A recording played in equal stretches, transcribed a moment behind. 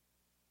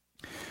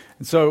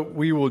And so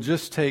we will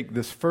just take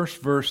this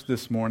first verse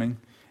this morning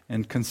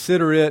and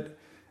consider it,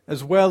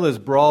 as well as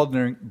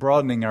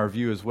broadening our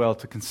view as well,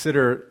 to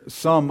consider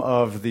some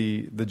of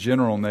the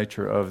general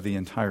nature of the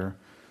entire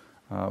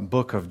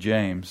book of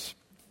James.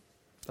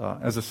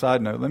 As a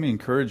side note, let me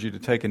encourage you to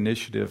take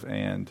initiative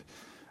and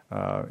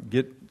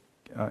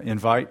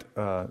invite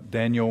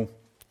Daniel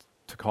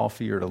to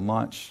coffee or to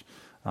lunch,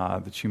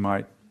 that you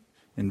might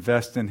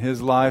invest in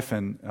his life,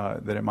 and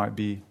that it might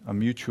be a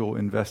mutual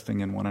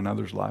investing in one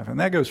another's life. And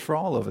that goes for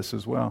all of us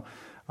as well.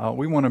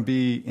 We want to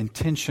be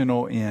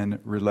intentional in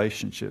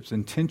relationships,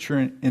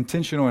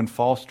 intentional in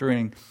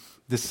fostering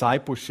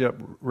discipleship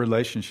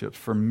relationships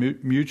for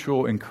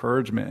mutual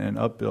encouragement and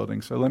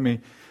upbuilding. So let me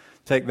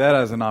take that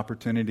as an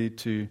opportunity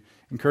to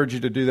encourage you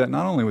to do that,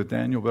 not only with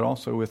Daniel, but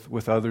also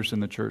with others in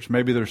the church.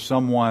 Maybe there's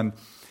someone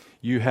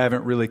you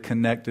haven't really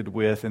connected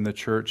with in the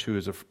church who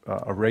is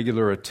a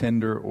regular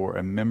attender or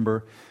a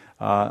member.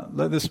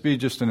 Let this be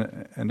just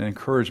an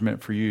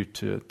encouragement for you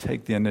to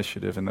take the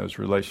initiative in those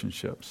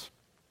relationships.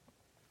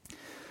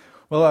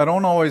 Well, I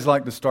don't always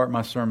like to start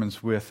my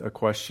sermons with a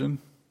question,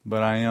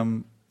 but I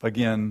am,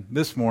 again,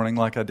 this morning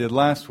like I did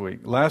last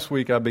week. Last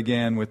week I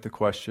began with the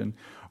question,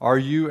 are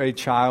you a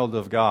child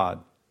of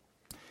God?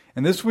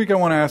 And this week I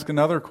want to ask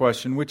another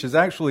question, which is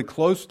actually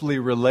closely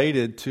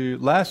related to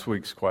last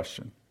week's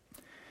question.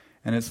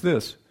 And it's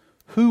this: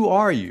 who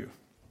are you?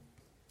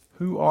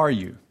 Who are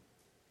you?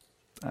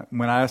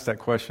 When I ask that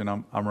question,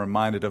 I'm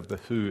reminded of the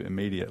Who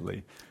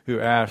immediately, who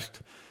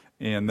asked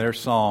in their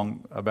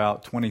song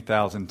about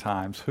 20,000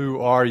 times, who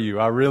are you?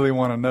 I really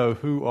want to know,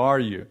 who are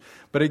you?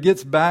 But it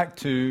gets back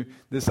to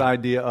this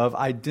idea of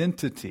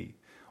identity.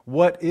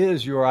 What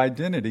is your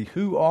identity?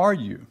 Who are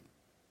you?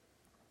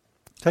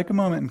 Take a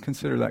moment and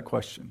consider that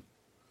question.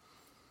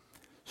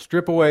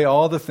 Strip away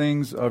all the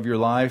things of your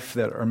life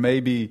that are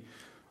maybe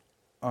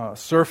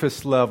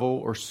surface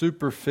level or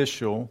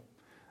superficial,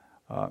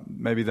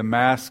 maybe the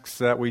masks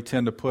that we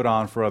tend to put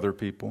on for other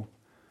people.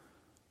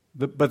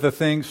 But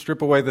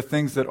strip away the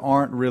things that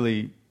aren't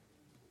really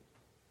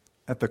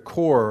at the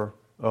core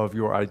of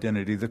your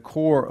identity, the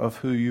core of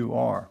who you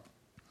are.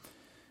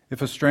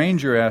 If a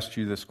stranger asked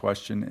you this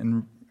question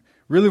and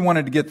really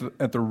wanted to get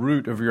at the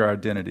root of your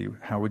identity,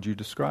 how would you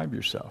describe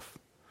yourself?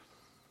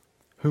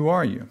 Who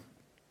are you?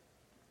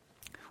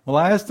 Well,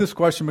 I ask this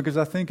question because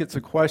I think it's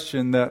a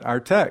question that our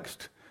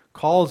text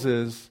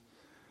causes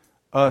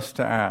us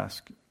to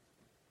ask.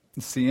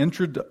 It's the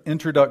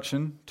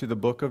introduction to the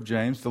book of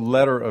James, the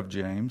letter of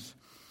James.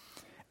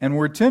 And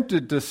we're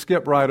tempted to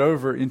skip right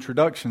over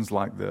introductions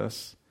like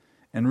this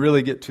and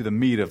really get to the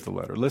meat of the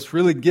letter. Let's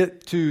really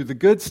get to the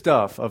good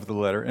stuff of the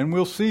letter. And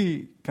we'll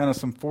see kind of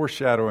some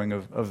foreshadowing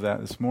of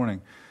that this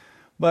morning.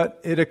 But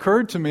it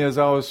occurred to me as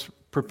I was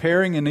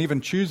preparing and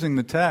even choosing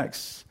the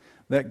texts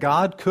that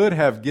God could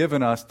have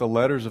given us the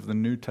letters of the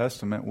New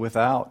Testament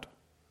without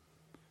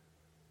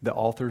the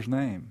author's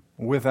name,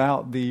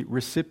 without the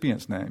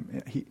recipient's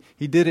name.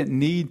 He didn't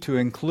need to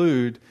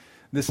include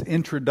this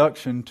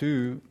introduction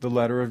to the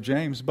letter of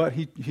James, but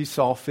he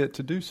saw fit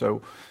to do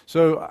so.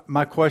 So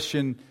my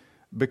question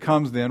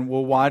becomes then,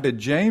 well, why did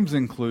James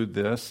include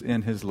this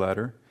in his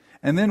letter?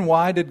 And then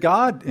why did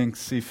God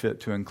see fit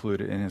to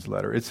include it in his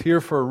letter? It's here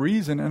for a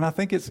reason, and I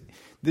think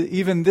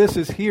even this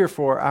is here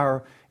for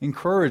our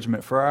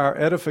encouragement, for our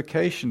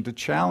edification, to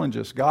challenge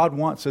us. God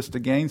wants us to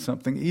gain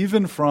something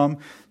even from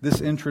this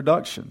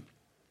introduction.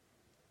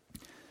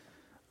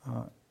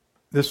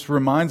 This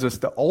reminds us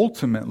that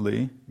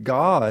ultimately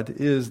God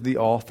is the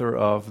author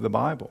of the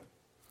Bible.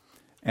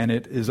 And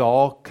it is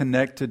all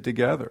connected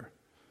together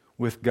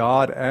with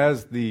God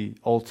as the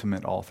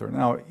ultimate author.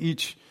 Now,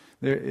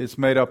 it's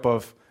made up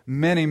of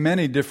many,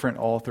 many different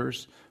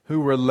authors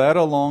who were led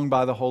along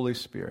by the Holy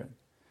Spirit,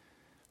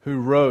 who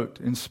wrote,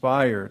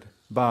 inspired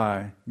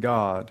by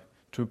God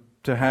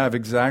to have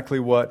exactly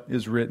what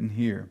is written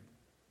here.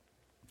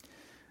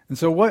 And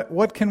so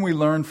what can we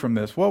learn from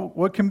this?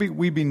 What can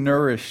we be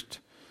nourished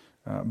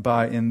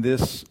by in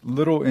this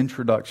little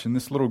introduction,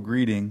 this little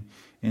greeting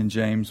in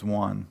James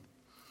 1?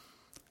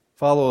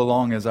 Follow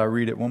along as I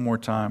read it one more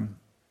time.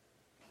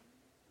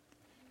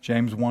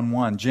 James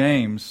 1:1.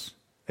 James,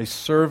 a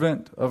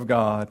servant of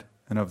God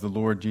and of the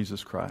Lord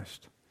Jesus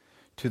Christ,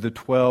 to the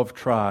 12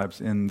 tribes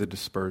in the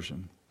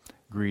dispersion,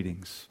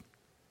 greetings.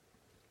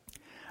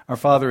 Our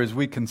Father, as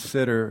we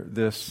consider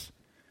this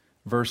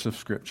verse of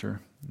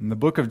Scripture, in the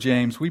book of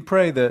James, we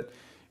pray that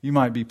you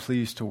might be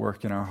pleased to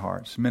work in our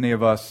hearts. Many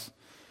of us,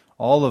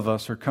 all of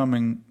us, are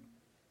coming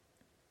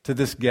to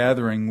this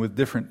gathering with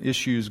different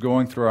issues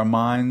going through our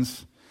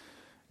minds,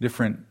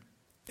 different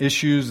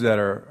issues that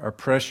are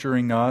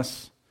pressuring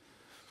us,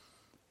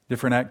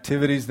 different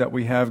activities that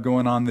we have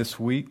going on this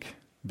week,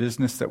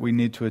 business that we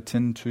need to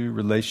attend to,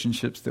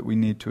 relationships that we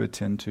need to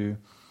attend to.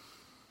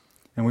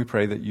 And we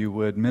pray that you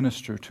would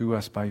minister to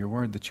us by your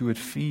word, that you would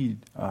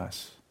feed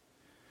us,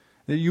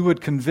 that you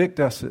would convict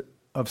us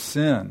of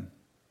sin,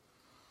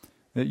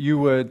 that you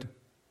would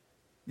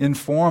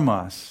inform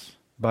us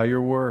by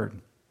your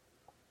word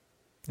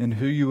in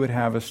who you would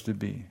have us to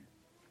be,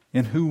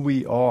 in who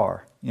we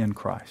are in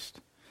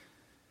Christ.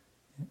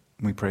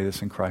 We pray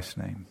this in Christ's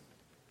name.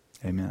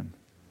 Amen.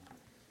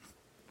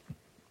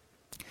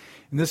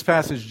 In this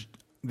passage,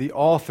 the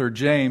author,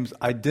 James,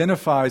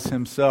 identifies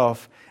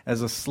himself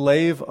as a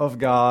slave of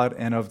God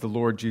and of the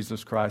Lord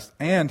Jesus Christ.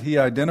 And he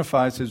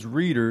identifies his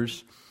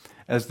readers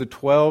as the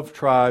 12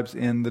 tribes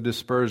in the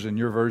dispersion.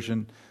 Your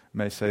version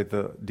may say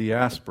the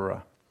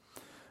diaspora.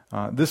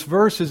 This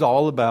verse is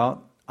all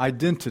about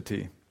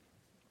identity.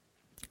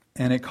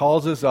 And it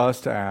causes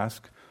us to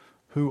ask,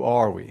 who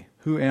are we?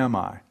 Who am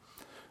I?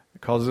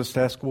 It causes us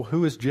to ask, well,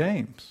 who is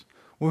James?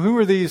 Well, who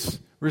are these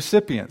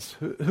recipients?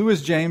 Who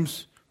is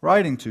James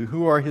writing to?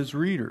 Who are his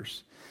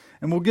readers?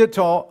 And we'll get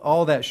to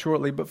all that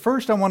shortly. But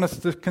first I want us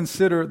to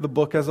consider the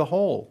book as a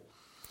whole.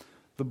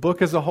 The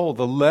book as a whole,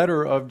 the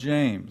letter of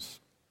James.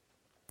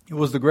 It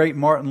was the great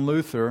Martin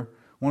Luther,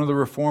 one of the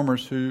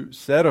reformers, who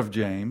said of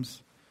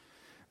James,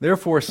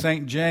 therefore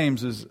St.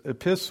 James's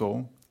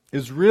epistle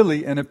is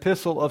really an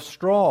epistle of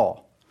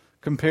straw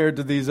compared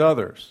to these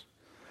others.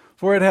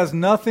 For it has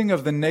nothing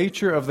of the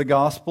nature of the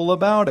gospel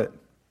about it.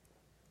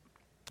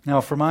 Now,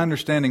 from my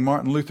understanding,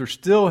 Martin Luther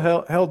still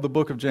held the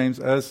book of James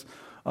as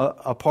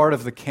a part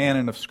of the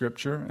canon of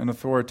Scripture and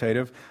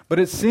authoritative, but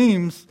it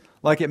seems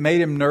like it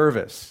made him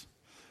nervous.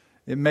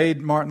 It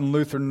made Martin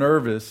Luther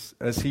nervous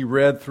as he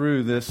read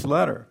through this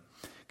letter,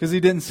 because he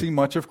didn't see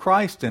much of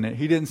Christ in it.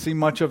 He didn't see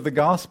much of the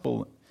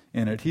gospel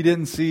in it. He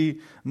didn't see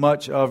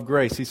much of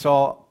grace. He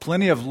saw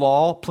plenty of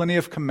law, plenty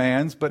of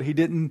commands, but he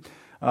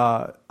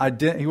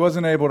he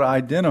wasn't able to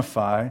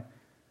identify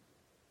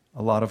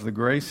a lot of the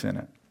grace in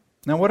it.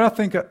 Now, what I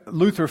think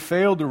Luther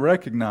failed to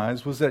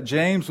recognize was that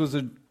James was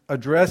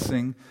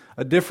addressing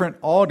a different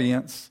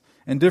audience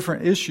and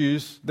different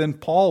issues than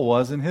Paul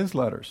was in his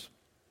letters.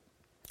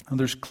 And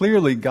there's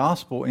clearly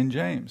gospel in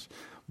James,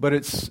 but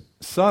it's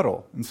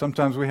subtle, and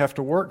sometimes we have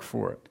to work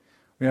for it.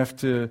 We have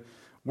to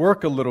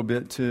work a little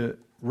bit to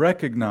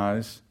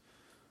recognize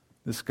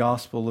this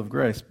gospel of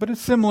grace. But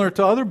it's similar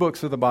to other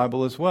books of the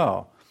Bible as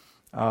well.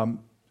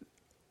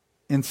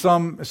 In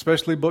some,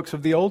 especially books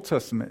of the Old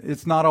Testament,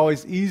 it's not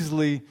always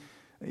easily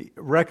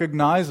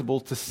recognizable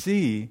to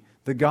see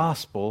the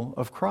gospel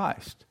of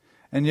Christ.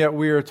 And yet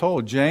we are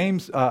told,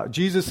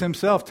 Jesus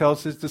himself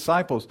tells his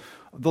disciples,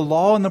 the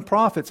law and the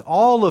prophets,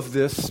 all of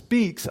this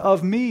speaks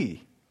of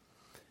me.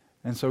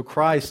 And so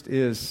Christ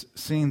is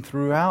seen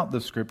throughout the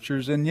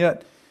Scriptures, and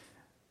yet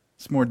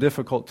it's more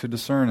difficult to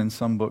discern in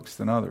some books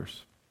than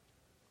others.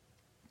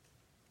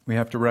 We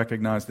have to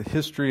recognize the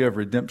history of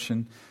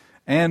redemption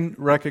and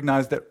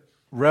recognize that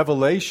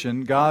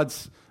revelation,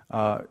 God's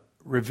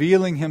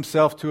revealing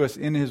himself to us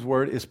in his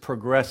word, is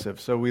progressive.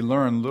 So we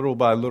learn little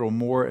by little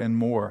more and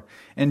more.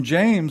 And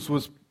James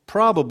was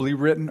probably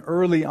written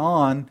early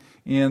on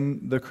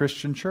in the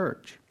Christian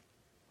church.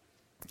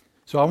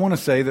 So I want to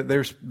say that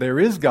there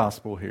is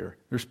gospel here.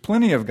 There's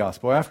plenty of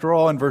gospel. After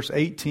all, in verse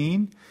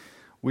 18,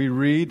 we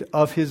read,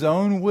 of his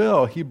own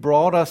will he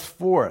brought us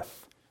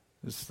forth.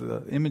 This is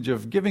the image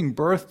of giving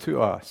birth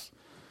to us.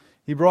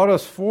 He brought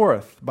us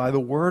forth by the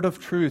word of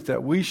truth,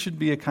 that we should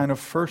be a kind of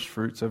first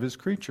fruits of his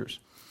creatures.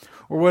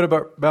 Or what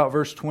about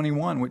verse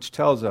 21, which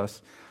tells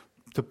us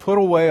to put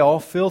away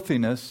all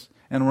filthiness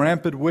and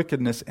rampant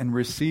wickedness and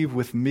receive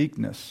with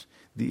meekness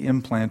the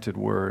implanted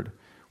word,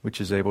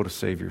 which is able to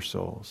save your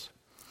souls.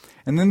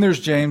 And then there's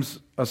James'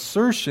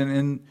 assertion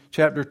in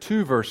chapter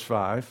 2, verse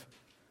 5,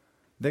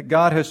 that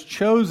God has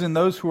chosen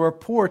those who are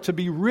poor to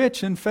be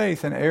rich in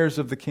faith and heirs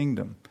of the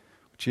kingdom,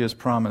 which he has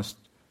promised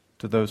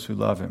to those who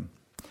love him.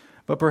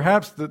 But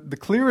perhaps the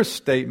clearest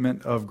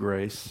statement of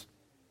grace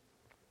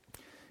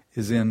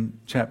is in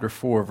chapter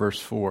 4, verse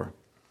 4.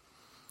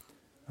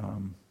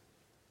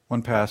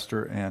 One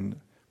pastor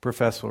and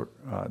professor,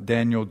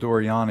 Daniel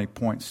Doriani,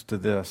 points to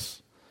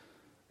this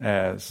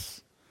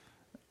as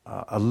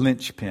a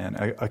linchpin,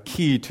 a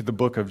key to the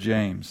book of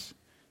James,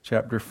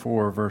 chapter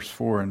 4, verse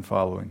 4 and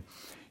following.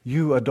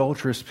 You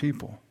adulterous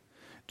people,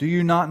 do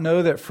you not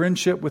know that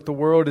friendship with the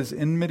world is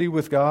enmity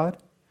with God?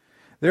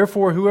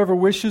 Therefore, whoever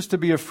wishes to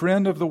be a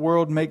friend of the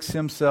world makes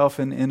himself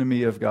an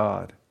enemy of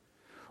God.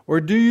 Or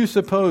do you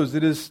suppose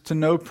it is to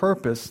no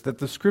purpose that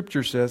the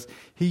Scripture says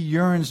he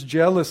yearns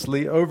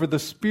jealously over the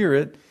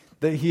Spirit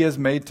that he has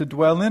made to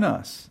dwell in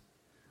us?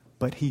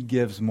 But he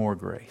gives more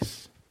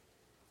grace.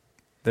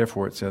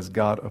 Therefore it says,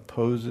 God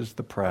opposes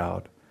the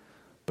proud,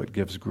 but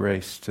gives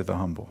grace to the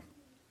humble.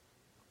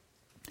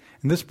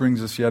 And this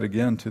brings us yet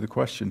again to the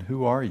question,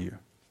 who are you?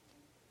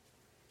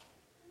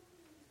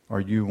 Are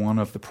you one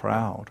of the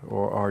proud,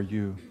 or are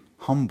you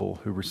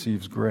humble who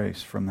receives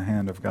grace from the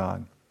hand of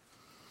God?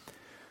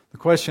 The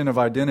question of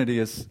identity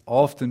has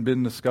often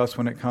been discussed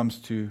when it comes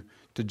to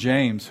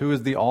James, who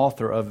is the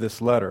author of this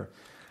letter.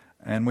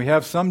 And we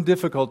have some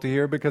difficulty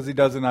here because he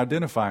doesn't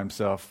identify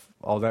himself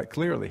all that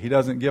clearly. He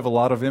doesn't give a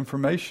lot of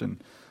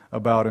information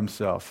about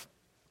himself.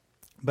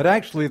 But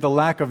actually, the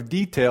lack of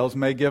details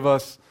may give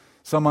us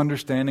some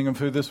understanding of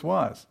who this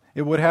was.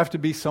 It would have to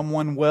be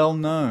someone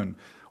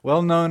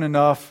well-known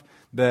enough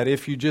that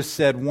if you just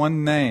said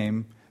one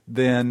name,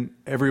 then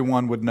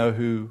everyone would know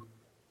who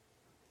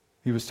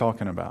he was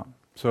talking about.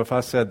 So if I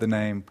said the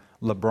name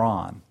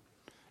LeBron,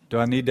 Do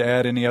I need to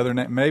add any other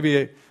name?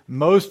 Maybe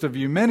most of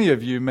you, many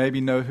of you,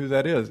 maybe know who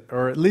that is,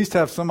 or at least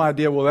have some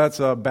idea, well, that's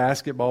a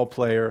basketball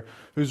player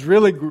who's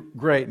really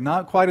great.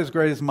 Not quite as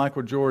great as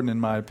Michael Jordan, in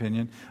my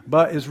opinion,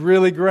 but is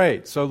really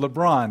great. So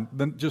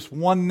LeBron, just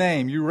one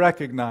name, you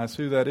recognize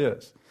who that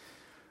is.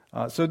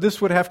 So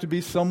this would have to be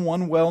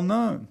someone well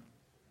known.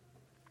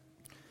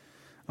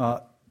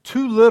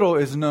 Too little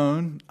is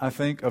known, I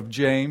think, of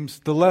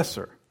James the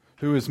Lesser,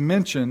 who is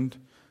mentioned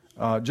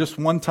just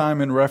one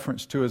time in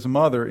reference to his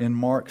mother in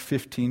Mark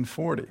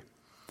 15:40.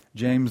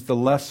 James the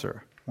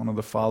Lesser, one of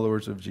the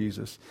followers of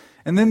Jesus.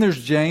 And then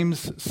there's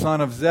James, son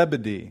of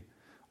Zebedee,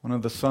 one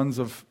of the sons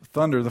of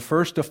thunder, the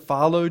first to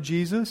follow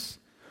Jesus,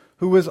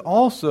 who was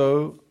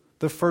also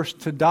the first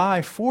to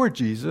die for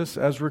Jesus,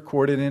 as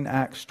recorded in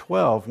Acts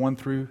 12, 1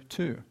 through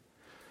 2.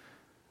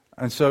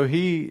 And so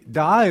he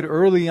died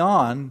early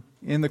on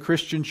in the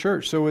Christian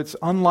church, so it's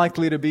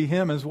unlikely to be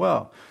him as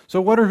well.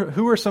 So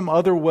who are some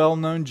other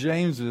well-known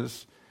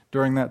Jameses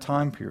during that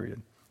time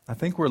period? I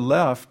think we're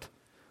left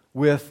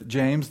with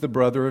James, the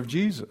brother of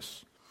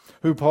Jesus,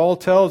 who Paul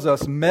tells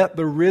us met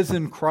the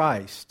risen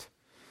Christ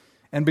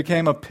and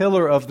became a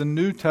pillar of the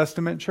New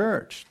Testament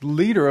church,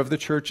 leader of the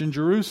church in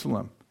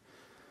Jerusalem.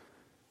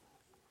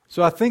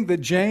 So I think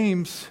that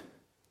James,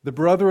 the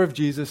brother of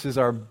Jesus, is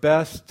our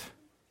best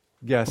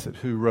guess at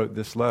who wrote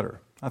this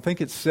letter. I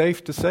think it's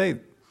safe to say,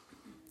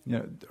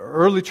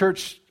 early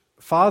church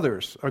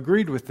fathers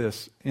agreed with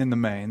this in the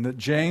main, that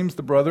James,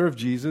 the brother of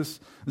Jesus,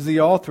 is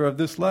the author of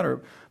this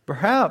letter.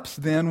 Perhaps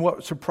then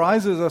what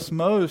surprises us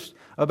most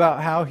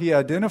about how he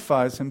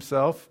identifies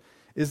himself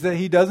is that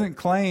he doesn't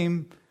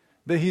claim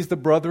that he's the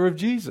brother of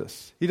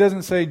Jesus. He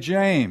doesn't say,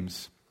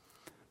 James,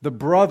 the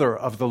brother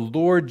of the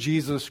Lord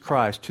Jesus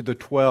Christ, to the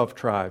 12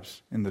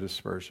 tribes in the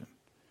dispersion.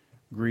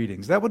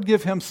 Greetings. That would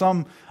give him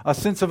a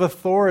sense of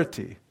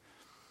authority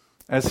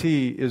as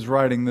he is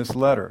writing this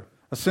letter.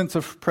 A sense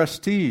of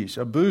prestige,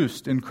 a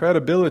boost in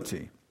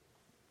credibility.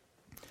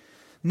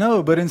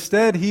 No, but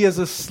instead he is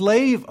a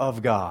slave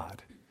of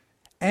God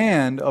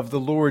and of the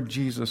Lord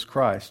Jesus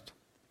Christ.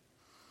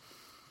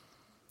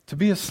 To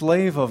be a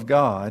slave of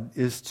God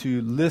is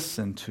to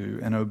listen to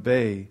and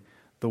obey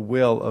the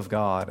will of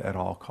God at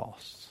all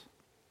costs.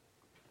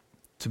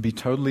 To be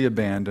totally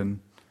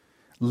abandoned,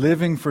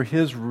 living for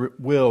His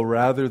will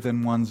rather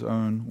than one's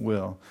own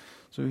will.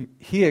 So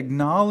he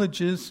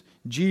acknowledges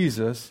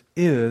Jesus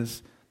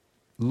is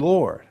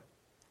Lord.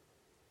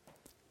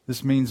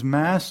 This means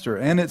master.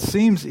 And it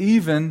seems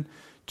even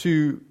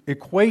to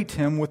equate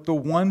him with the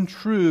one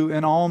true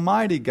and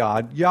almighty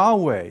God,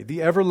 Yahweh,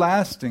 the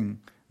everlasting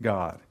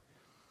God.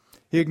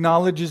 He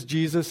acknowledges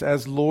Jesus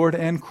as Lord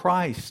and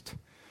Christ,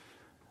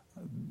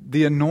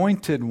 the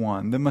anointed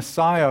one, the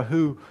Messiah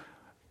who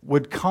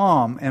would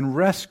come and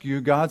rescue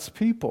God's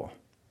people.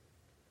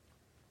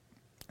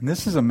 And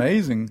this is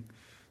amazing,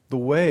 the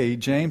way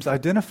James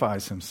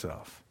identifies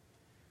himself.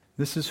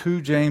 This is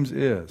who James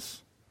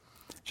is.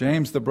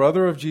 James, the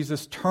brother of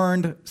Jesus,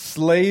 turned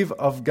slave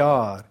of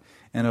God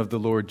and of the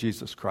Lord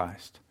Jesus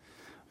Christ.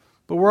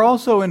 But we're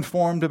also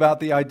informed about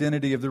the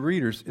identity of the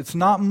readers. It's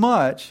not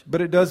much,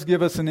 but it does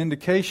give us an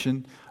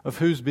indication of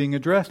who's being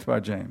addressed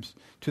by James.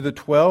 To the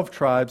 12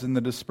 tribes in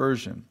the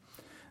dispersion.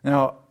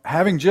 Now,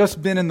 having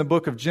just been in the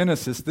book of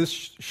Genesis, this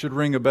should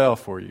ring a bell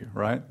for you,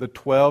 right? The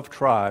 12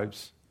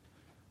 tribes,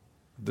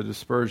 the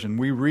dispersion.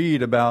 We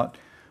read about,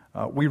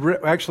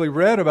 actually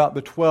read about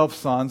the 12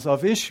 sons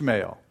of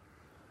Ishmael.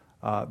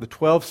 The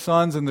 12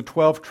 sons and the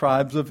 12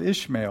 tribes of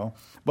Ishmael.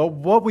 But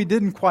what we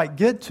didn't quite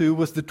get to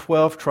was the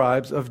 12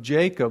 tribes of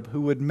Jacob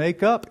who would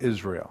make up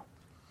Israel,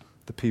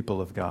 the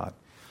people of God.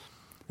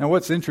 Now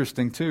what's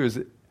interesting too is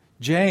that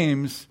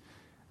James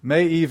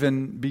may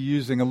even be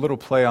using a little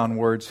play on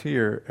words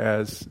here,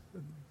 as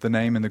the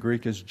name in the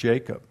Greek is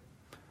Jacob.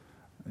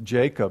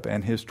 Jacob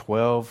and his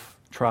 12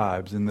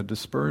 tribes in the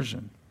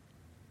dispersion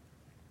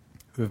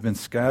who have been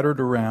scattered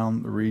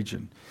around the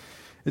region.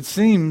 It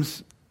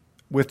seems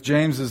with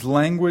James's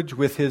language,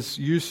 with his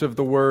use of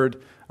the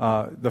word,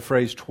 the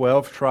phrase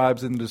 12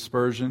 tribes in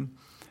dispersion,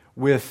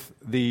 with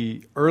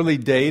the early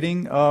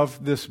dating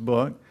of this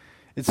book,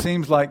 it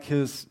seems like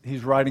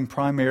he's writing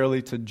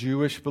primarily to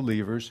Jewish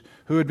believers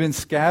who had been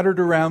scattered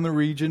around the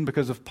region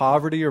because of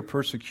poverty or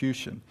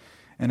persecution.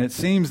 And it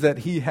seems that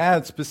he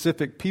had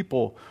specific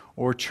people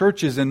or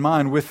churches in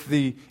mind with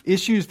the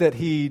issues that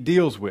he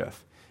deals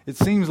with. It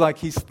seems like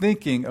he's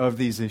thinking of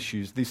these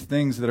issues, these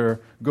things that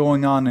are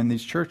going on in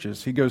these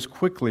churches. He goes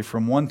quickly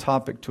from one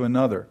topic to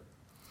another.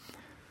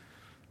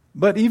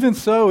 But even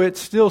so, it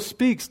still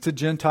speaks to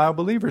Gentile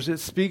believers. It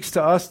speaks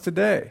to us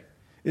today.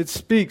 It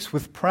speaks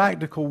with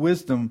practical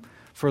wisdom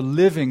for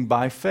living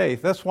by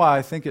faith. That's why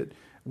I think it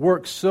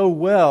works so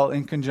well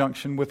in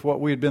conjunction with what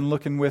we had been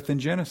looking with in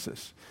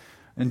Genesis.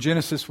 In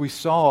Genesis, we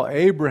saw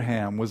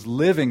Abraham was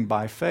living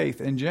by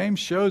faith, and James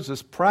shows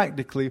us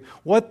practically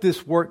what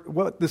this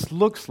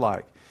looks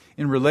like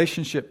in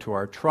relationship to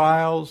our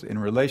trials, in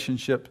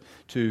relationship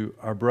to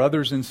our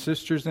brothers and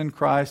sisters in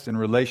Christ, in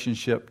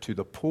relationship to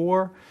the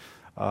poor,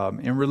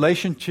 in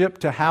relationship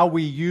to how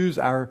we use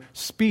our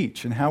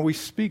speech and how we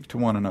speak to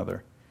one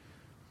another.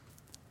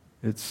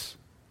 It's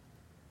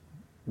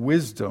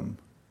wisdom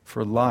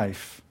for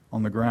life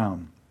on the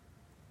ground.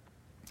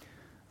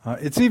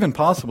 It's even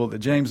possible that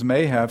James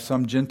may have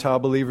some Gentile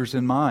believers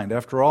in mind.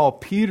 After all,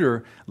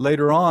 Peter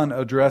later on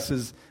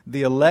addresses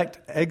the elect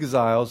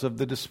exiles of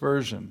the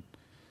dispersion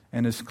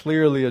and is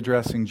clearly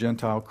addressing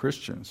Gentile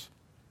Christians.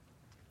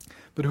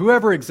 But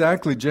whoever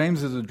exactly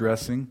James is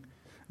addressing,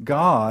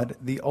 God,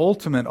 the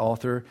ultimate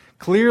author,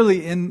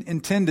 clearly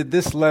intended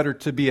this letter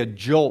to be a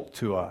jolt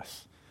to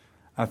us,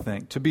 I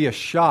think, to be a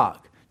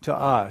shock to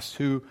us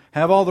who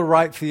have all the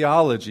right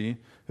theology,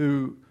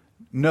 who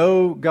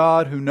know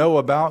God, who know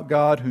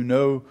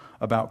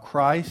about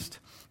Christ,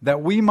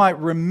 that we might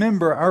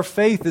remember our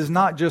faith is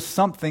not just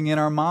something in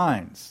our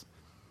minds,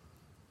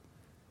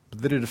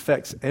 but that it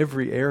affects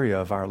every area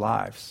of our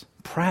lives,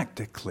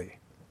 practically.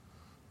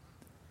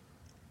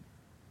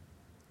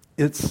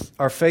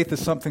 Our faith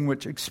is something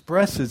which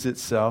expresses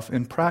itself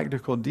in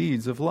practical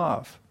deeds of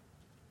love.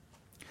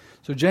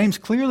 So James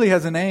clearly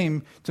has an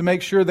aim to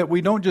make sure that we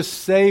don't just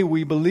say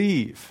we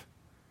believe.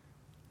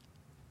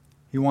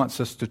 He wants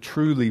us to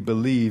truly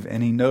believe,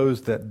 and he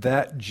knows that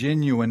that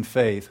genuine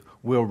faith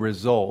will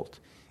result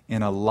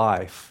in a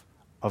life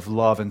of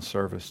love and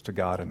service to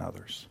God and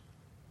others.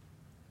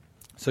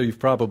 So you've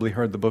probably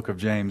heard the book of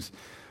James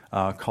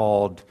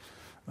called,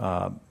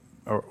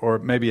 or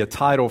maybe a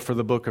title for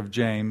the book of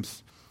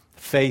James,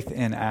 Faith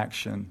in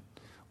Action,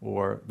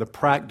 or the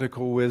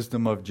practical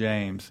wisdom of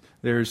James.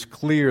 There's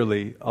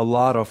clearly a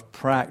lot of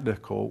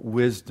practical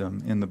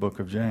wisdom in the book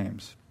of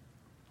James.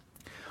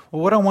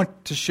 Well, what I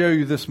want to show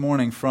you this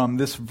morning from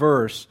this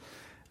verse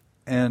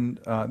and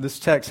this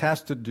text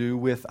has to do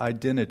with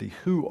identity.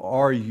 Who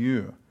are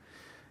you?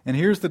 And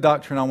here's the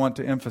doctrine I want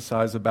to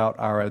emphasize about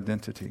our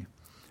identity.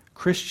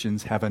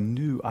 Christians have a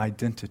new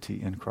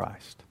identity in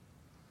Christ.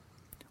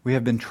 We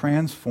have been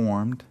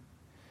transformed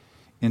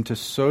into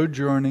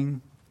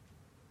sojourning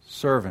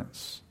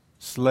servants,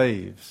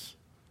 slaves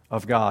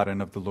of God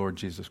and of the Lord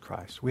Jesus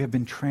Christ. We have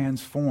been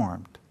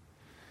transformed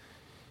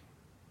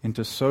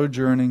into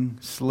sojourning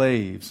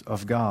slaves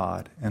of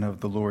God and of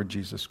the Lord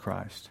Jesus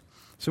Christ.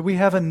 So we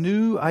have a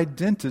new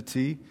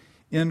identity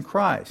in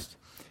Christ.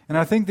 And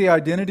I think the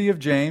identity of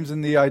James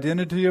and the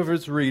identity of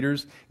his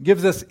readers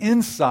gives us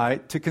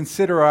insight to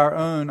consider our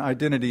own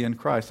identity in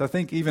Christ. I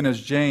think even as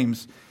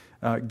James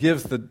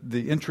gives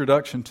the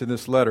introduction to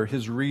this letter,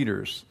 his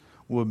readers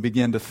will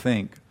begin to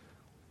think,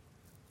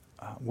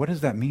 what does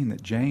that mean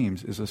that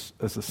James is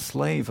a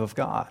slave of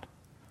God?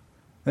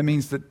 That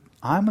means that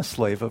I'm a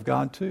slave of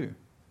God too.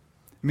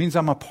 It means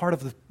I'm a part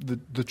of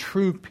the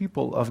true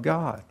people of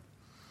God.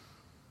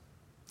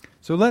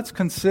 So let's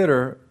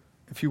consider,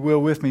 if you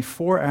will, with me,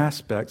 4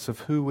 aspects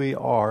of who we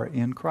are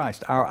in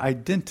Christ, our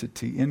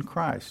identity in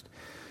Christ.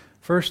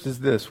 First is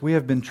this: we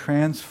have been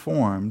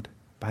transformed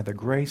by the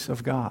grace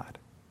of God.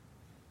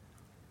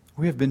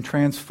 We have been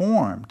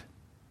transformed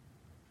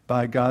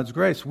by God's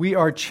grace. We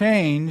are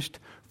changed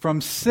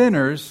from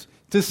sinners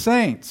to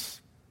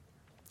saints.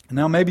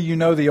 Now, maybe you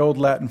know the old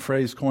Latin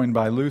phrase coined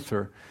by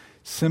Luther,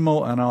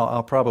 simul, and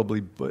I'll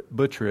probably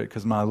butcher it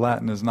because my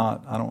Latin is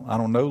not, I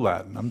don't know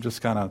Latin. I'm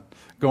just kind of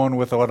going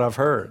with what I've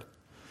heard.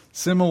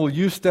 Simul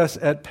justus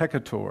et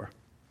peccator.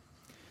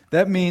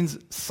 That means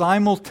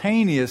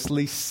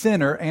simultaneously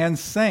sinner and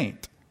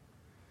saint.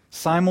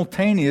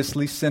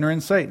 Simultaneously sinner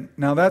and saint.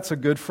 Now that's a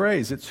good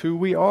phrase. It's who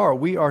we are.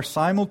 We are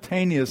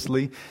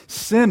simultaneously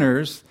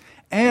sinners,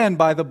 and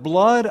by the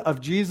blood of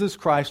Jesus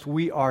Christ,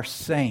 we are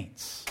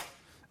saints.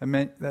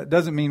 That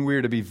doesn't mean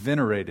we're to be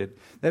venerated.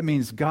 That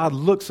means God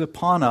looks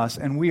upon us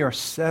and we are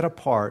set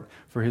apart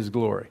for His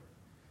glory.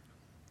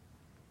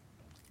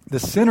 The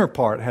sinner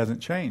part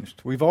hasn't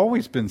changed. We've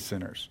always been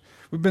sinners.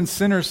 We've been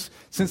sinners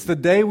since the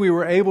day we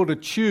were able to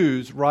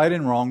choose right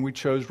and wrong. We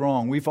chose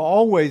wrong. We've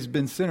always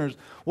been sinners.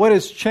 What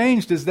has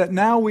changed is that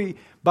now we,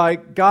 by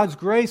God's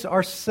grace,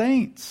 are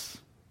saints.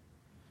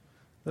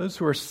 Those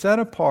who are set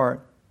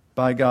apart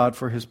by God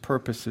for His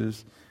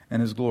purposes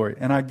and His glory.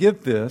 And I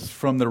get this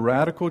from the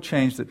radical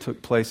change that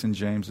took place in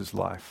James's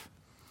life.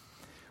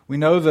 We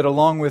know that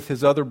along with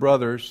his other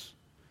brothers,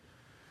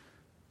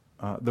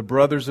 the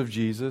brothers of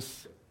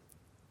Jesus,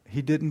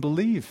 he didn't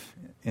believe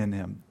in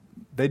him.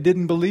 They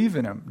didn't believe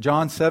in him.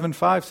 John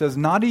 7:5 says,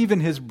 not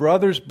even his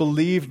brothers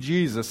believed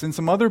Jesus. In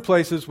some other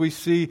places we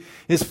see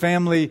his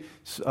family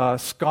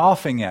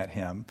scoffing at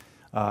him.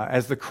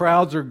 As the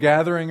crowds are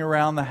gathering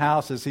around the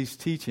house as he's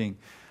teaching,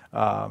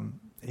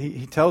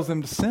 he tells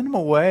them to send him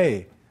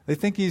away. They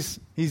think he's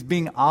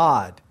being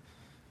odd.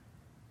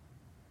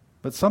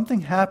 But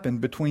something happened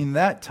between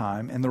that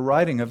time and the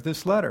writing of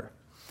this letter.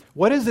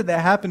 What is it that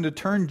happened to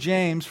turn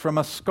James from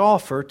a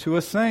scoffer to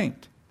a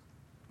saint?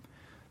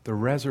 The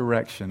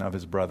resurrection of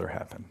his brother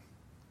happened.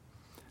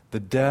 The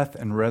death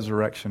and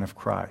resurrection of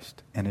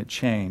Christ. And it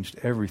changed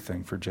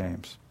everything for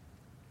James.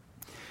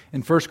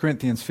 In 1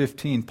 Corinthians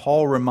 15,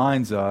 Paul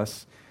reminds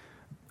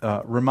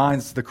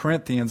the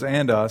Corinthians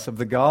and us of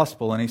the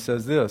gospel, and he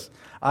says this: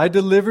 I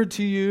delivered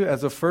to you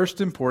as of first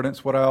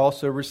importance what I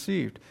also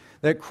received,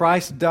 that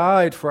Christ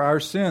died for our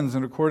sins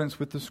in accordance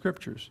with the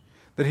Scriptures,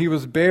 that he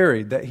was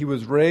buried, that he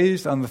was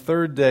raised on the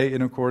third day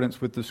in accordance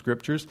with the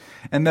Scriptures,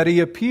 and that he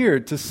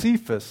appeared to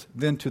Cephas,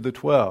 then to the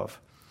 12.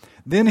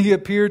 Then he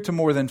appeared to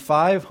more than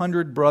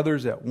 500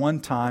 brothers at one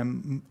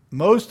time,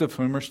 most of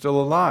whom are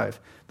still alive,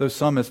 though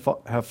some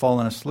have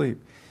fallen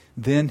asleep.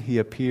 Then he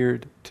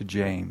appeared to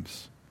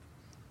James,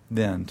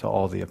 then to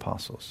all the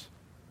apostles.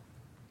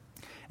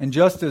 And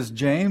just as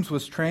James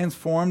was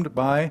transformed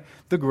by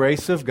the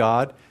grace of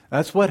God,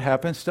 that's what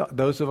happens to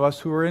those of us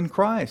who are in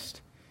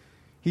Christ.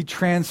 He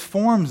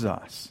transforms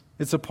us.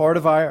 It's a part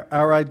of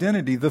our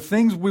identity. The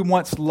things we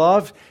once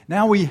loved,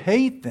 now we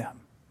hate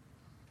them.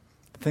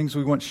 The things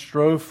we once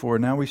strove for,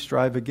 now we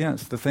strive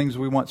against. The things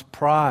we once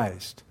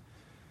prized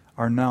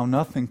are now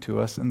nothing to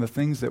us, and the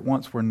things that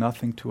once were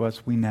nothing to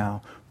us, we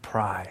now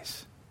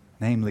prize,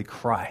 namely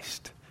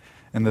Christ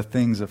and the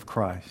things of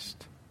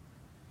Christ.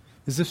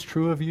 Is this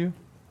true of you?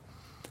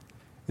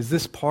 Is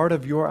this part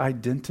of your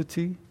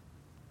identity?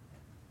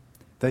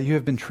 That you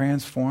have been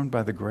transformed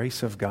by the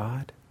grace of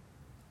God?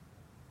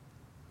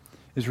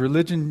 Is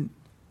religion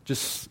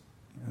just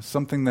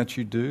something that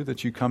you do,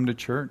 that you come to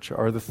church?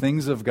 Are the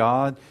things of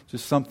God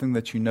just something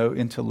that you know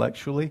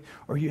intellectually?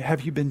 Or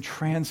have you been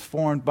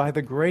transformed by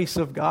the grace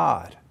of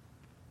God?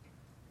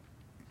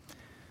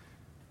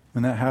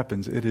 When that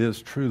happens, it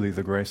is truly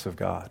the grace of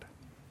God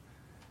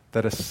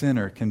that a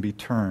sinner can be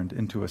turned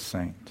into a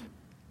saint.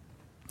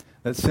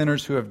 That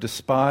sinners who have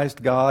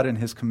despised God and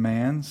His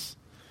commands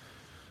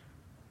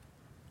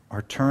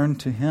are turned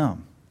to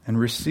Him and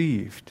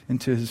received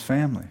into His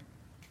family.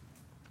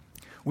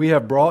 We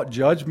have brought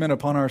judgment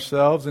upon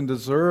ourselves and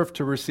deserve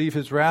to receive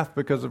His wrath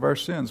because of our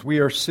sins. We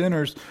are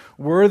sinners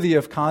worthy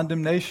of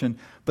condemnation,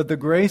 but the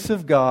grace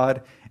of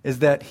God is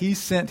that He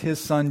sent His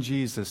Son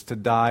Jesus to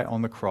die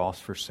on the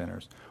cross for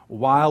sinners.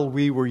 While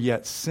we were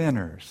yet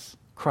sinners,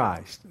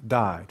 Christ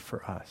died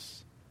for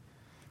us.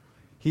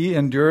 He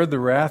endured the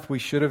wrath we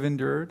should have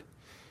endured.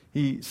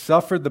 He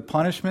suffered the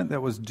punishment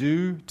that was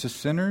due to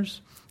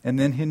sinners, and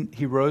then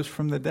he rose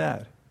from the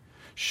dead,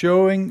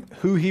 showing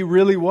who He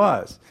really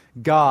was,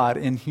 God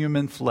in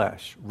human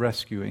flesh,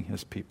 rescuing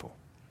His people.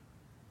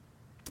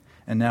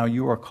 And now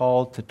you are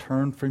called to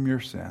turn from your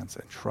sins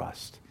and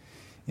trust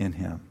in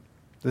Him.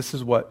 This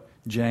is what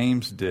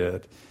James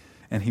did,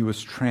 and he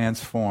was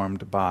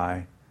transformed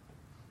by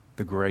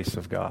the grace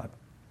of God.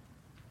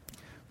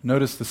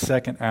 Notice the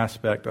second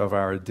aspect of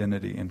our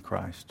identity in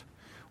Christ.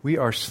 We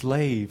are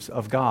slaves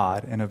of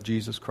God and of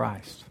Jesus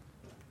Christ.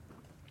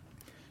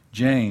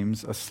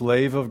 James, a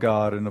slave of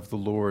God and of the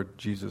Lord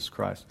Jesus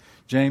Christ.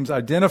 James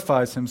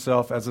identifies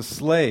himself as a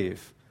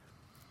slave.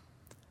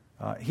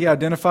 He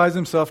identifies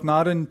himself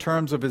not in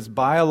terms of his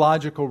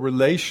biological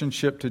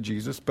relationship to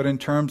Jesus, but in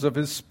terms of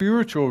his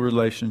spiritual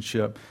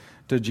relationship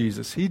to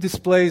Jesus. He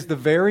displays the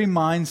very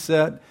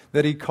mindset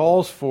that he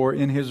calls for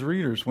in his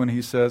readers when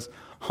he says,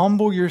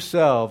 "Humble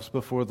yourselves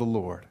before the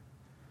Lord,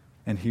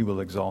 and He will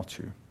exalt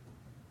you."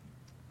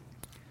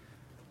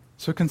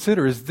 So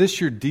consider, is this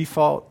your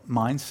default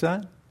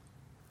mindset?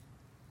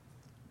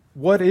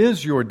 What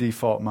is your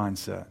default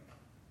mindset?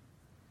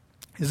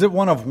 Is it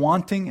one of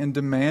wanting and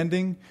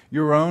demanding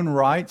your own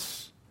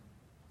rights,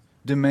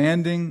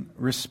 demanding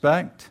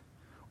respect,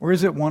 or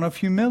is it one of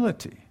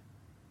humility?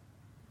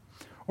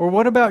 Or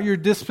what about your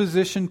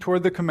disposition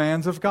toward the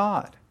commands of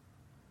God?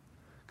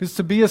 Because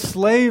to be a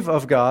slave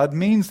of God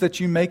means that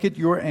you make it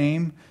your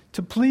aim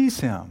to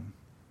please Him.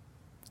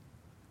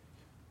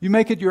 You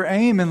make it your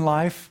aim in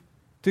life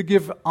to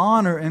give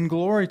honor and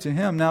glory to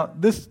Him. Now,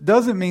 this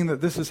doesn't mean that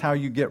this is how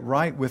you get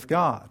right with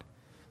God.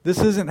 This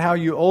isn't how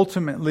you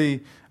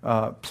ultimately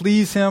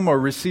please Him or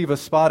receive a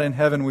spot in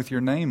heaven with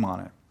your name on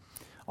it.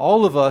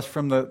 All of us,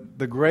 from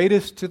the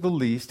greatest to the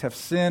least, have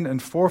sinned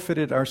and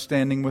forfeited our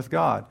standing with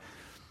God.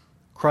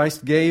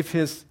 Christ gave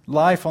His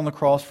life on the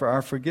cross for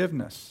our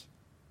forgiveness.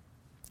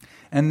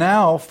 And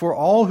now, for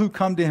all who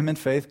come to Him in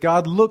faith,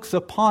 God looks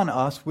upon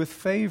us with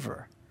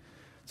favor.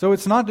 So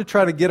it's not to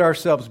try to get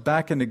ourselves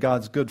back into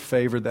God's good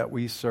favor that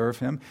we serve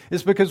Him.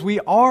 It's because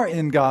we are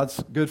in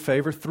God's good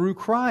favor through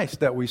Christ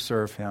that we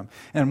serve Him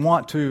and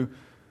want to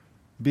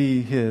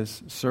be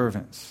His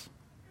servants.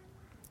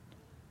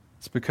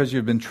 It's because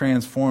you've been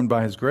transformed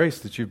by His grace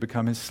that you've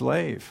become His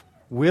slave,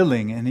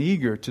 willing and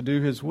eager to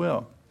do His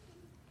will.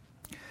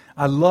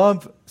 I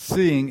love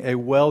seeing a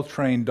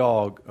well-trained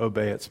dog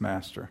obey its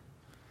master.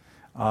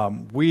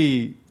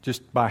 We,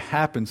 just by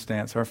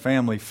happenstance, our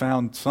family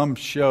found some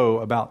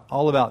show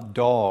all about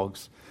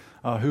dogs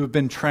who have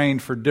been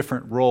trained for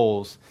different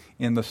roles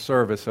in the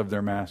service of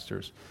their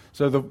masters.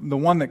 So the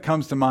one that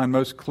comes to mind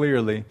most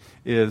clearly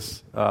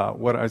is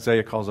what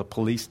Isaiah calls a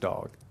police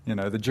dog. You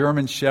know, the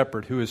German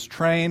Shepherd who is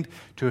trained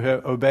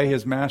to obey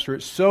his master.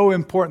 It's so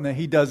important that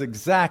he does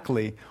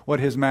exactly what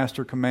his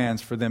master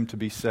commands for them to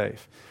be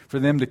safe, for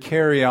them to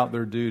carry out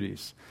their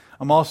duties.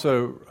 I'm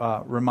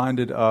also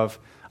reminded of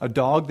a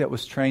dog that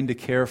was trained to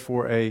care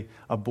for a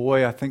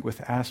boy, I think, with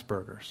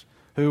Asperger's,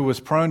 who was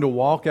prone to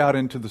walk out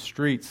into the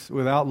streets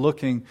without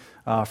looking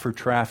for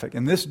traffic.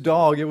 And this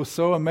dog, it was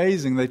so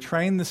amazing. They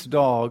trained this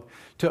dog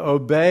to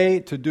obey,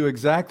 to do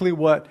exactly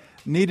what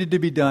needed to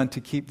be done to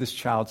keep this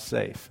child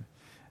safe.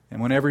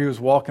 And whenever he was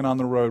walking on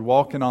the road,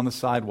 walking on the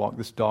sidewalk,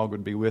 this dog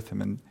would be with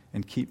him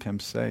and keep him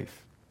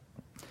safe.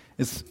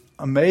 It's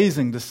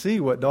amazing to see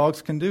what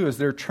dogs can do as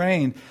they're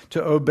trained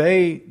to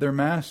obey their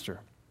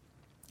master.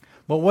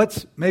 But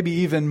what's maybe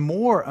even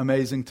more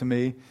amazing to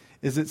me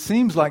is it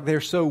seems like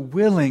they're so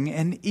willing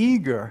and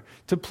eager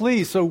to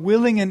please, so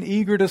willing and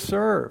eager to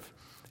serve.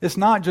 It's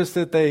not just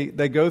that they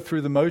go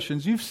through the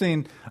motions. You've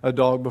seen a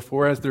dog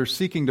before as they're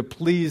seeking to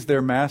please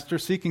their master,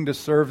 seeking to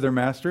serve their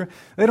master.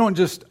 They don't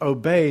just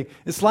obey.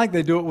 It's like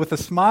they do it with a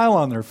smile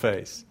on their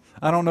face.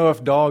 I don't know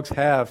if dogs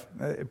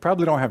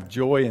probably don't have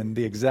joy in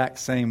the exact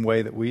same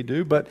way that we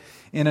do, but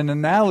in an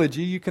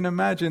analogy, you can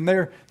imagine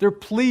they're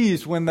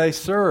pleased when they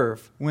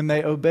serve, when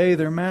they obey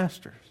their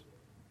masters.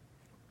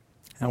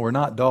 Now, we're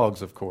not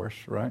dogs, of course,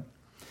 right?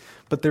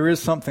 But there is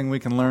something we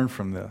can learn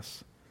from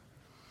this.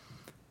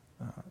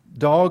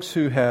 Dogs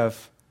who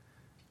have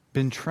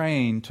been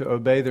trained to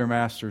obey their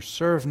masters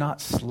serve not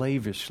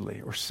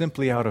slavishly or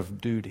simply out of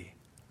duty.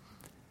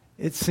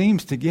 It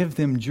seems to give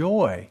them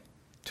joy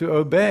to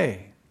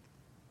obey.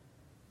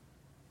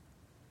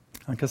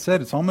 Like I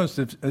said, it's almost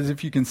as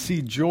if you can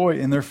see joy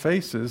in their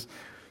faces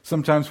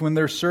sometimes when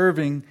they're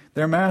serving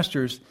their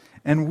masters.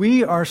 And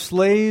we are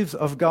slaves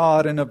of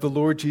God and of the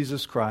Lord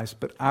Jesus Christ,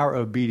 but our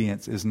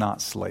obedience is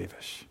not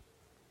slavish.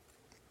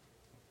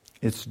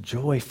 It's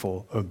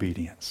joyful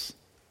obedience.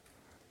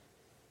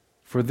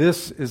 For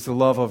this is the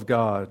love of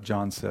God,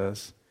 John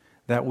says,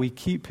 that we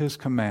keep His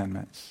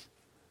commandments,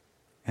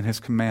 and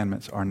His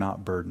commandments are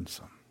not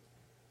burdensome.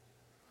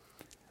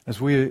 As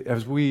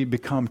we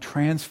become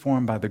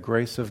transformed by the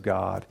grace of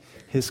God,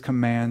 His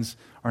commands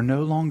are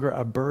no longer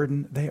a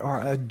burden, they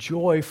are a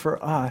joy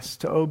for us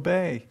to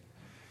obey.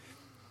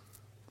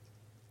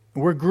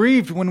 We're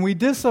grieved when we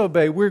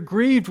disobey. We're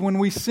grieved when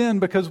we sin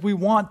because we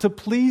want to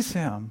please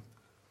Him.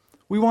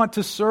 We want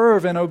to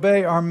serve and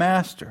obey our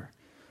Master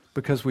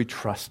because we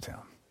trust Him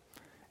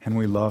and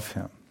we love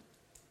Him.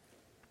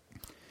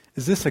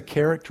 Is this a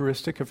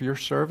characteristic of your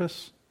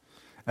service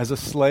as a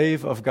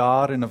slave of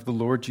God and of the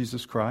Lord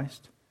Jesus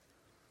Christ?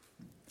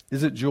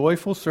 Is it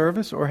joyful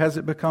service, or has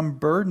it become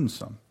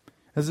burdensome?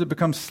 Has it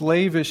become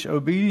slavish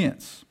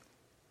obedience?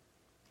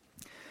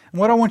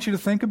 And what I want you to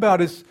think about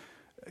is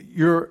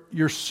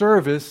your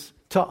service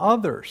to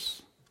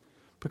others.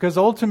 Because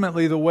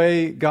ultimately the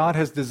way God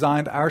has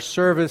designed our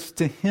service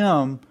to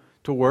Him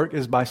to work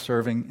is by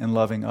serving and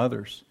loving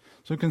others.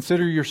 So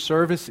consider your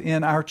service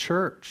in our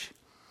church.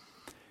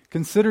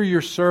 Consider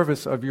your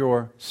service of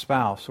your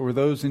spouse or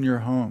those in your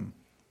home.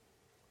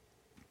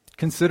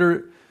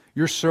 Consider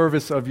your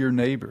service of your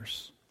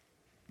neighbors.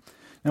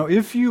 Now,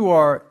 if you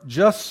are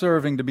just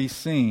serving to be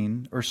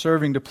seen or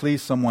serving to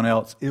please someone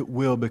else, it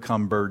will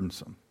become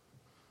burdensome.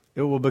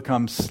 It will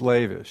become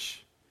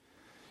slavish.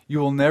 You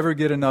will never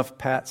get enough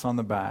pats on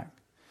the back.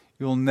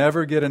 You will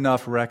never get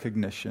enough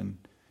recognition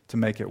to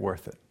make it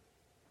worth it.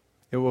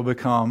 It will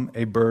become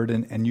a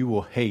burden, and you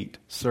will hate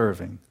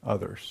serving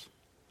others.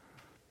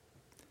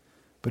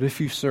 But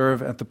if you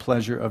serve at the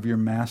pleasure of your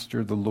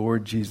Master, the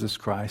Lord Jesus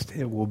Christ,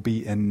 it will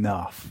be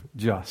enough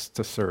just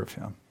to serve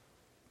Him.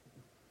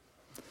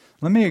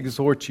 Let me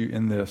exhort you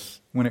in this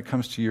when it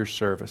comes to your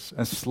service.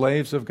 As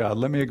slaves of God,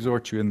 let me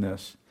exhort you in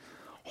this.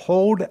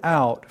 Hold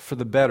out for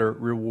the better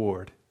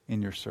reward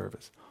in your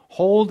service.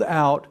 Hold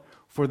out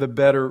for the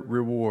better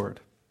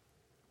reward.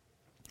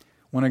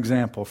 One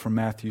example from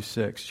Matthew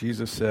 6,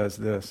 Jesus says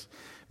this,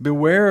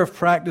 "Beware of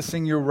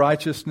practicing your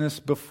righteousness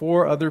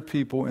before other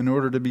people in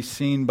order to be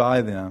seen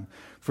by them,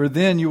 for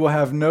then you will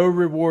have no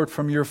reward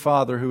from your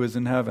Father who is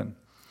in heaven.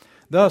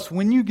 Thus,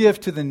 when you give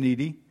to the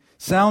needy,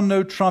 sound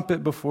no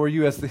trumpet before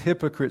you as the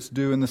hypocrites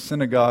do in the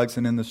synagogues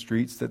and in the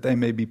streets, that they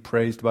may be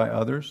praised by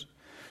others.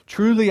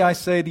 Truly I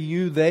say to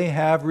you, they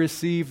have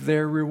received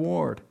their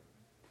reward.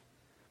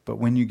 But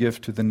when you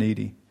give to the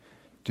needy,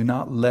 do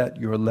not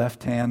let your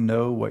left hand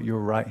know what your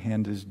right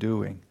hand is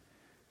doing,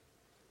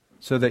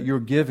 so that your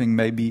giving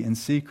may be in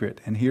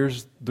secret. And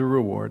here's the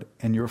reward.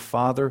 And your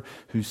Father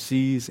who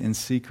sees in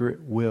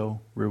secret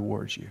will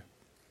reward you."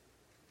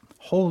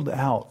 Hold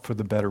out for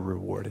the better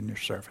reward in your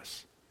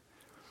service.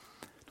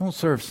 Don't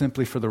serve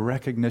simply for the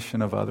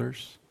recognition of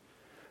others,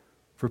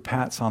 for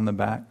pats on the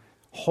back.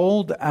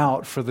 Hold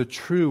out for the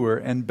truer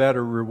and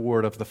better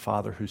reward of the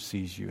Father who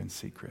sees you in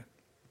secret.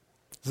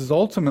 This is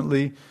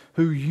ultimately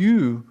who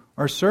you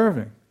are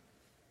serving.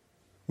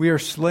 We are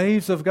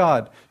slaves of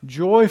God,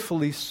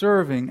 joyfully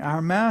serving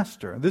our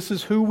Master. This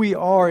is who we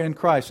are in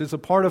Christ. It's a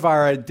part of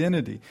our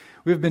identity.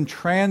 We have been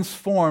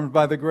transformed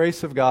by the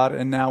grace of God,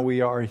 and now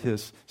we are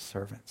His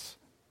servants.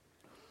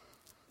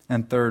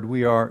 And third,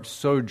 we are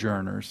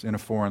sojourners in a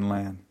foreign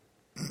land.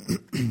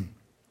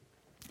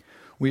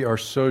 We are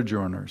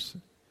sojourners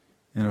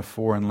in a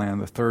foreign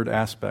land, the third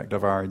aspect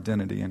of our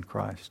identity in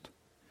Christ.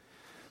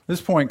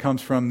 This point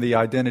comes from the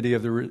identity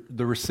of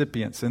the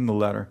recipients in the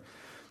letter.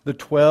 The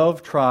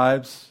 12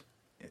 tribes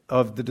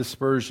of the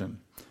dispersion.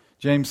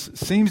 James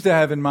seems to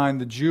have in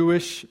mind the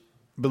Jewish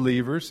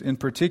believers in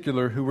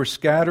particular who were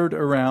scattered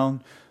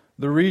around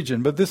the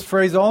region. But this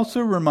phrase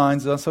also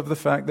reminds us of the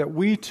fact that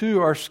we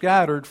too are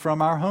scattered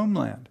from our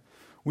homeland.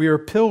 We are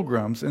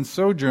pilgrims and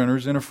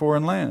sojourners in a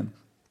foreign land.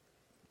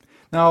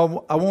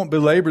 Now, I won't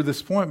belabor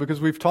this point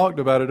because we've talked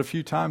about it a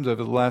few times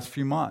over the last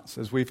few months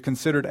as we've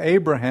considered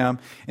Abraham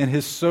in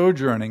his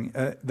sojourning,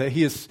 that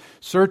he is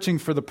searching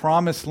for the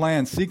promised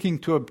land, seeking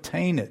to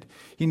obtain it.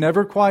 He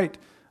never quite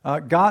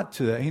got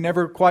to that. He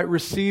never quite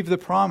received the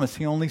promise.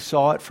 He only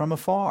saw it from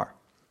afar.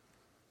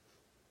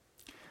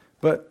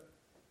 But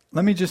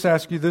let me just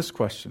ask you this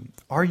question.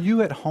 Are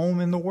you at home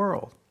in the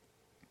world?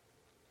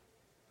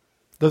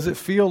 Does it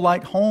feel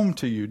like home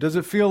to you? Does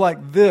it feel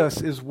like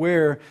this is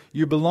where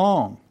you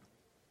belong?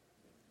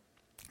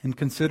 And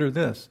consider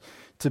this.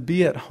 To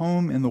be at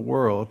home in the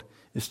world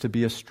is to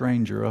be a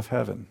stranger of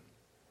heaven.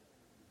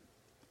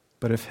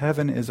 But if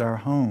heaven is our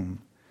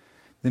home,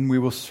 then we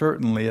will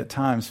certainly at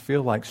times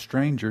feel like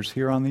strangers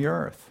here on the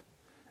earth.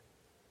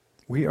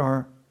 We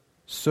are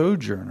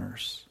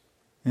sojourners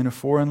in a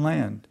foreign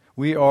land.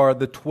 We are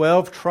the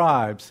 12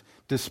 tribes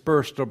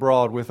dispersed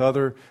abroad with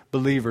other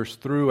believers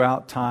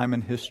throughout time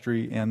and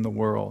history in the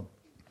world.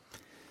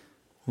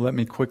 Let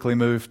me quickly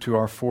move to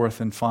our fourth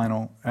and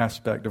final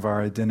aspect of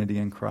our identity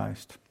in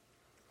Christ.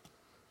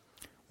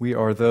 We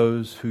are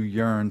those who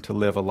yearn to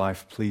live a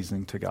life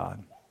pleasing to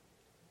God.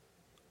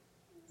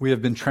 We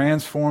have been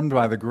transformed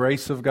by the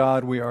grace of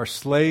God. We are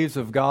slaves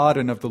of God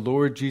and of the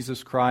Lord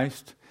Jesus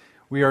Christ.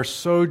 We are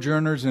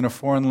sojourners in a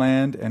foreign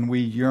land, and we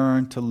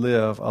yearn to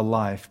live a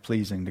life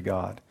pleasing to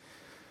God.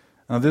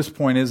 Now, this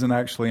point isn't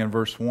actually in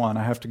verse 1.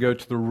 I have to go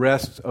to the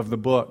rest of the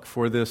book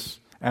for this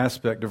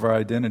aspect of our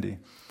identity.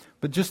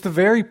 But just the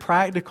very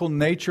practical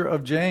nature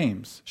of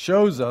James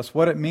shows us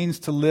what it means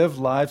to live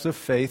lives of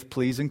faith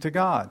pleasing to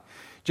God.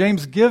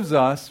 James gives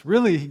us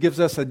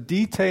a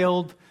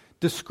detailed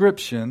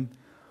description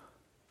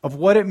of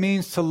what it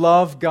means to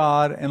love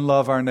God and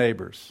love our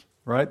neighbors,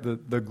 right?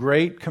 The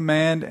great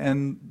command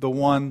and the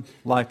one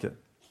like it.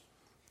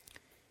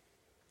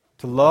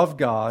 To love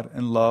God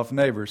and love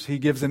neighbors. He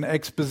gives an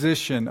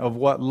exposition of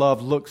what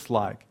love looks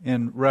like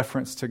in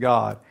reference to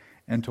God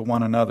and to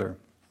one another.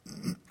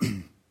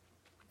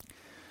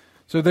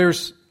 So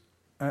there's,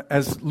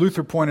 as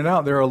Luther pointed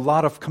out, there are a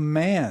lot of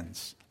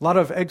commands, a lot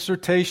of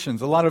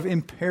exhortations, a lot of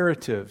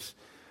imperatives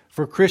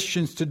for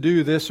Christians to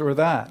do this or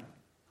that.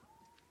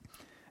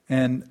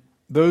 And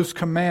those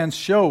commands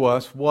show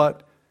us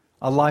what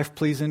a life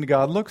pleasing to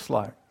God looks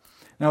like.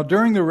 Now,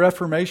 during the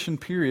Reformation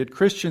period,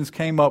 Christians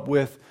came up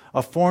with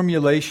a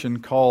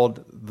formulation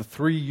called the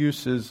 3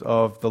 uses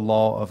of the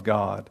law of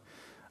God.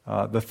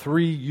 The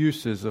 3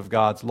 uses of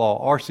God's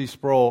law. R.C.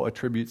 Sproul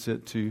attributes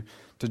it to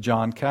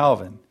John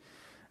Calvin.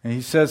 And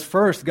he says,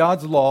 first,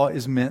 God's law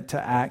is meant to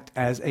act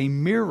as a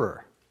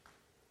mirror.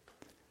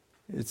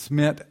 It's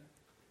meant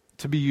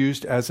to be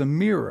used as a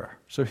mirror.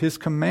 So his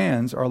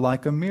commands are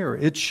like a mirror.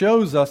 It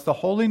shows us the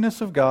holiness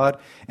of God,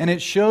 and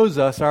it shows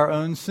us our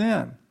own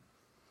sin.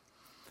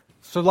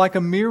 So like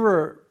a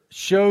mirror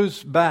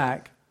shows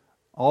back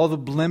all the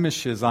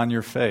blemishes on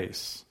your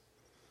face,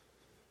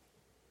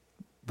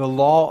 the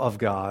law of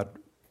God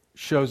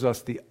shows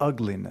us the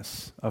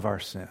ugliness of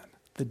our sin,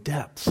 the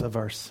depths of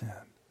our sin.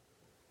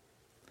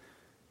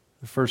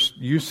 The first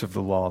use of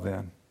the law,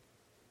 then,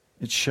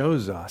 it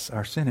shows us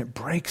our sin. It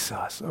breaks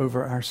us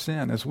over our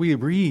sin. As we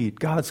read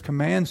God's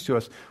commands to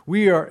us,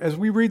 as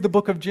we read the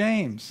book of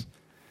James,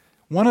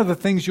 one of the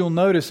things you'll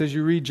notice as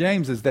you read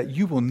James is that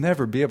you will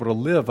never be able to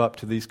live up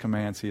to these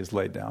commands he has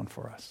laid down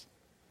for us.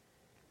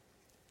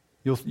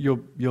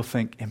 You'll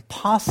think,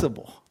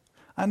 impossible.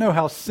 I know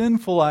how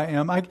sinful I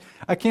am.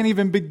 I can't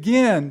even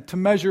begin to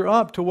measure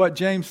up to what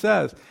James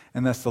says.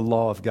 And that's the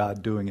law of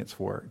God doing its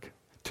work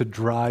to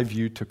drive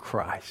you to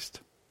Christ.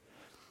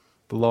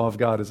 The law of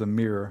God is a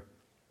mirror.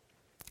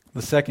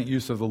 The second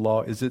use of the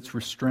law is its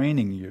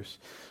restraining use.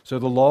 So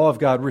the law of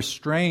God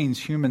restrains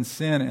human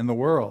sin in the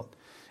world.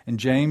 And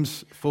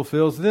James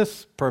fulfills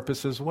this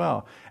purpose as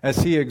well. As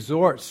he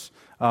exhorts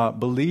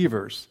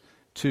believers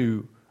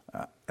to,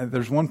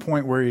 there's one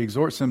point where he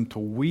exhorts them to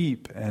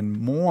weep and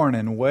mourn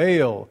and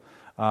wail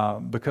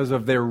because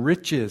of their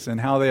riches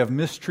and how they have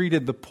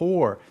mistreated the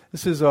poor.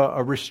 This is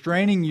a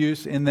restraining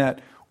use in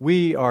that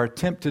we are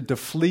tempted to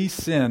flee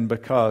sin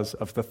because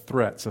of the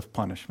threats of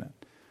punishment.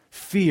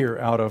 Fear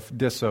out of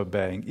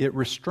disobeying. It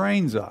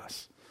restrains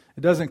us.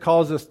 It doesn't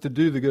cause us to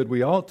do the good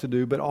we ought to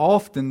do, but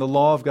often the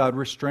law of God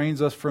restrains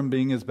us from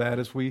being as bad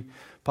as we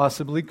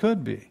possibly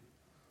could be.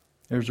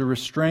 There's a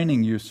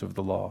restraining use of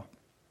the law.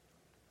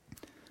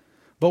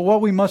 But what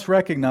we must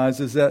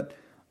recognize is that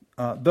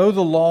though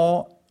the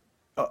law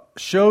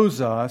shows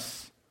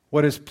us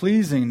what is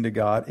pleasing to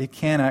God, it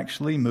can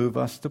actually move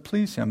us to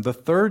please Him. The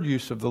third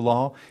use of the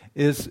law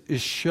is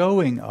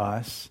showing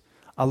us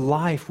a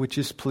life which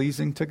is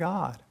pleasing to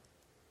God.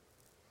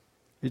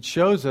 It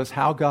shows us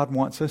how God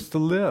wants us to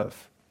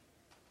live.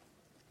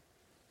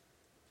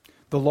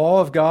 The law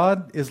of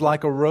God is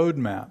like a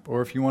roadmap,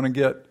 or if you want to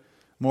get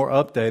more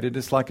updated,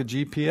 it's like a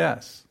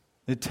GPS.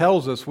 It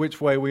tells us which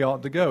way we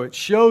ought to go. It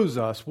shows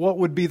us what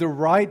would be the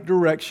right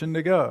direction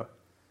to go.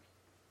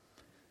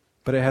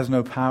 But it has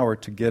no power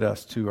to get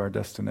us to our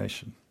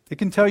destination. It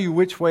can tell you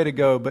which way to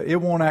go, but it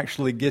won't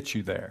actually get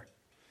you there.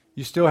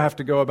 You still have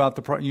to go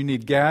about you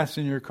need gas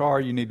in your car,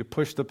 you need to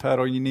push the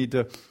pedal, you need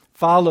to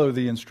follow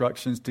the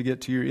instructions to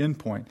get to your end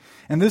point.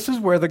 And this is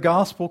where the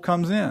gospel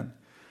comes in.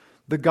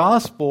 The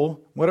gospel,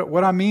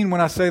 what I mean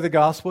when I say the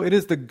gospel, it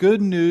is the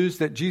good news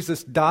that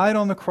Jesus died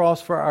on the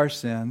cross for our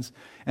sins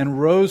and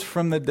rose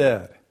from the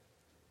dead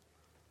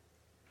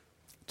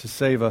to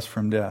save us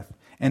from death.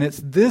 And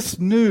it's this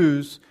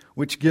news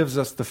which gives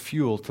us the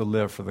fuel to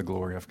live for the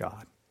glory of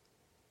God.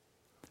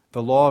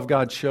 The law of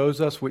God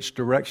shows us which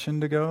direction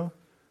to go,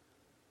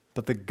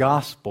 but the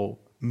gospel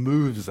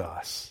moves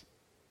us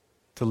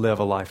to live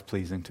a life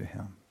pleasing to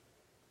Him.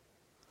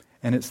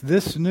 And it's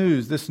this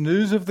news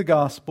of the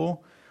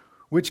gospel,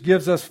 which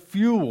gives us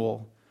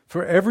fuel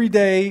for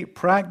everyday,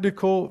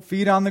 practical,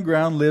 feet on the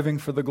ground living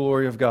for the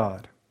glory of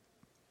God.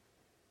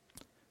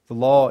 The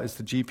law is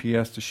the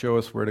GPS to show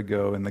us where to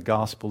go, and the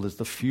gospel is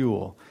the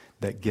fuel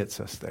that gets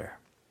us there.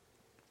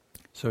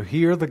 So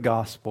hear the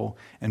gospel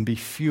and be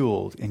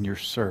fueled in your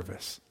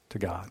service to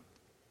God.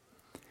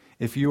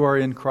 If you are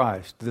in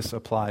Christ, this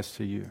applies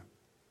to you.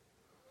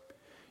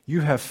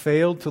 You have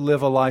failed to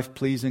live a life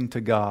pleasing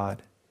to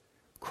God.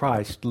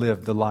 Christ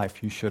lived the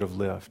life you should have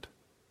lived.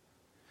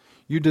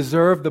 You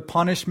deserve the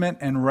punishment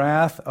and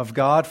wrath of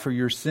God for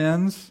your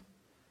sins.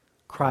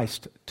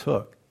 Christ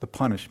took the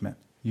punishment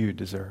you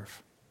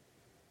deserve.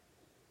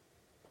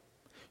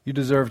 You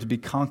deserve to be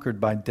conquered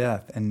by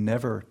death and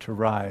never to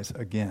rise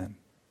again.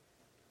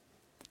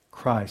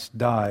 Christ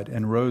died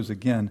and rose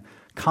again,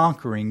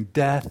 conquering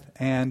death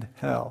and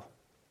hell.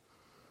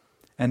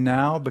 And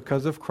now,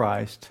 because of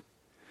Christ,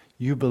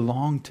 you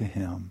belong to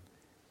Him,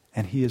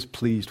 and He is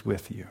pleased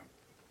with you.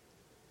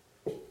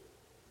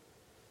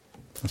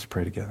 Let's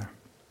pray together.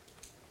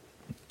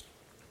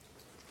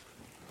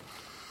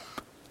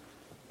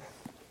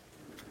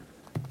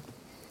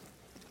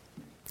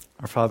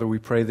 Our Father, we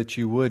pray that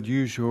you would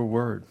use your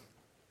word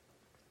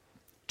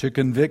to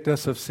convict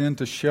us of sin,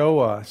 to show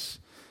us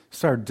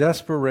it's our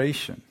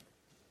desperation,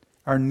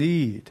 our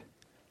need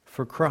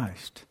for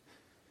Christ.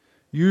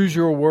 Use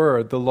your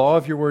word, the law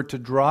of your word, to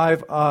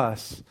drive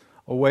us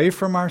away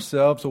from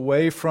ourselves,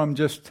 away from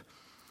just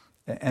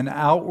an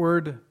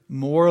outward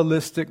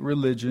moralistic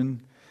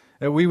religion,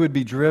 that we would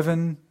be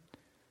driven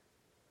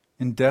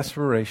in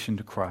desperation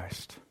to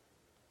Christ,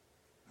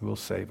 who will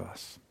save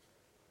us.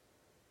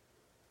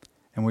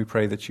 And we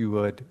pray that you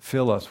would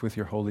fill us with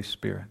your Holy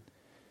Spirit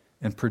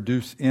and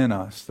produce in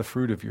us the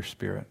fruit of your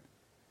Spirit,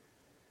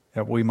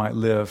 that we might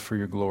live for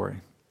your glory,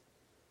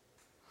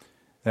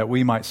 that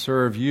we might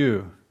serve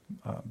you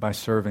by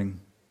serving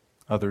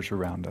others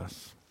around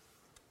us.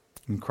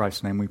 In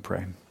Christ's name we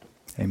pray.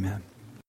 Amen.